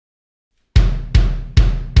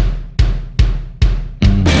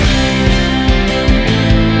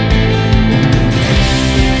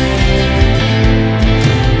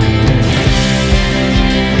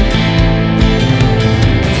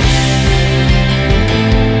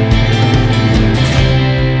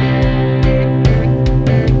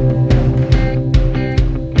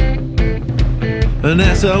An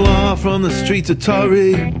SLR from the streets of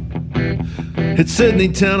Torrey hit Sydney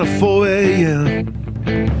town at 4 a.m.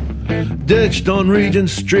 Ditched on Regent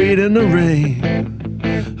Street in the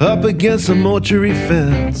rain, up against a mortuary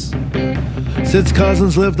fence. Sid's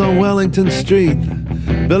cousins lived on Wellington Street.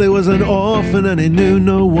 Billy was an orphan and he knew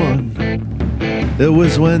no one. It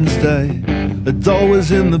was Wednesday, a doll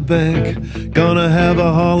was in the bank, gonna have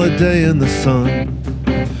a holiday in the sun.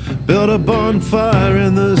 Built a bonfire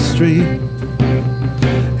in the street,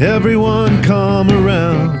 everyone come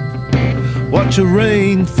around. Watch a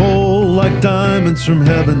rain fall like diamonds from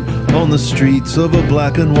heaven on the streets of a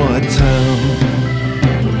black and white town.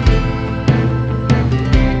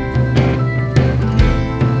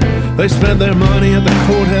 They spent their money at the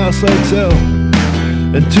courthouse hotel.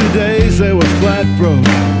 In 2 days they were flat broke.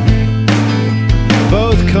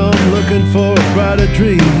 Both come looking for a brighter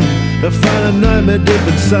dream, to find a nightmare deep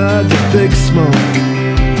inside the big smoke.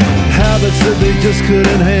 Habits that they just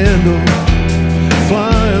couldn't handle,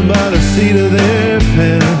 flying by the seat of their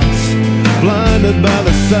pants. Blinded by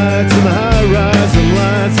the sights and the high-rise and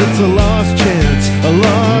lights. It's a lost chance, a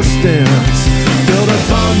lost dance. Build a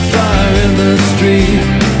bonfire in the street,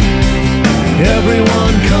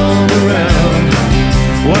 everyone come around.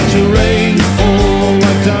 Watch a rain fall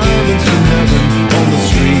like diamonds from heaven on the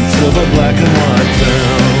streets of a black and white town.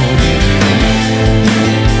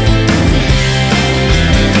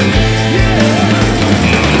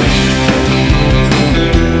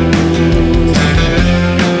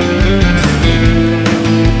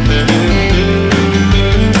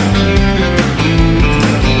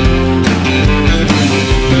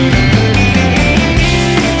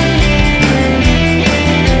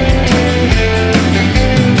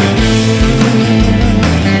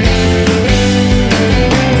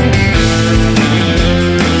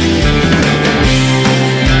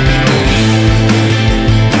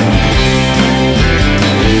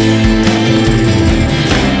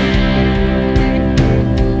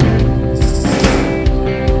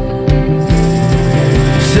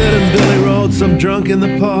 Some drunk in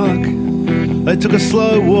the park, they took a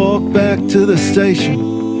slow walk back to the station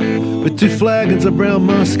with 2 flagons of brown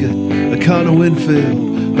musket, a can of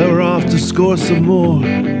Winfield. They were off to score some more.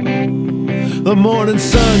 The morning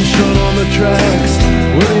sun shone on the tracks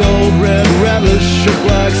where the old red rattlers shook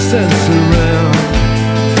like scents around.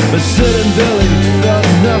 But Sid and Billy felt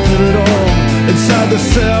nothing at all inside the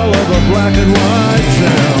cell of a black and white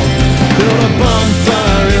town. Built a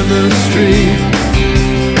bonfire in the street,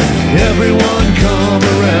 everyone come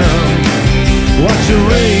around. Watch the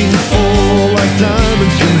rain fall like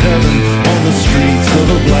diamonds from heaven on the streets of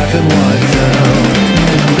a black and white town.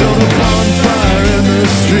 Build a bonfire in the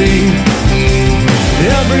street,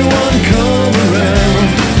 everyone come around.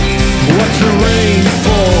 Watch the rain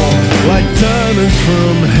fall like diamonds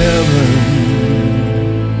from heaven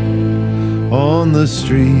on the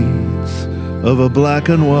streets of a black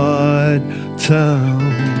and white town.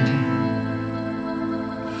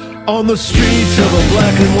 On the streets of a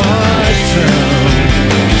black and white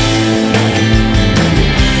town.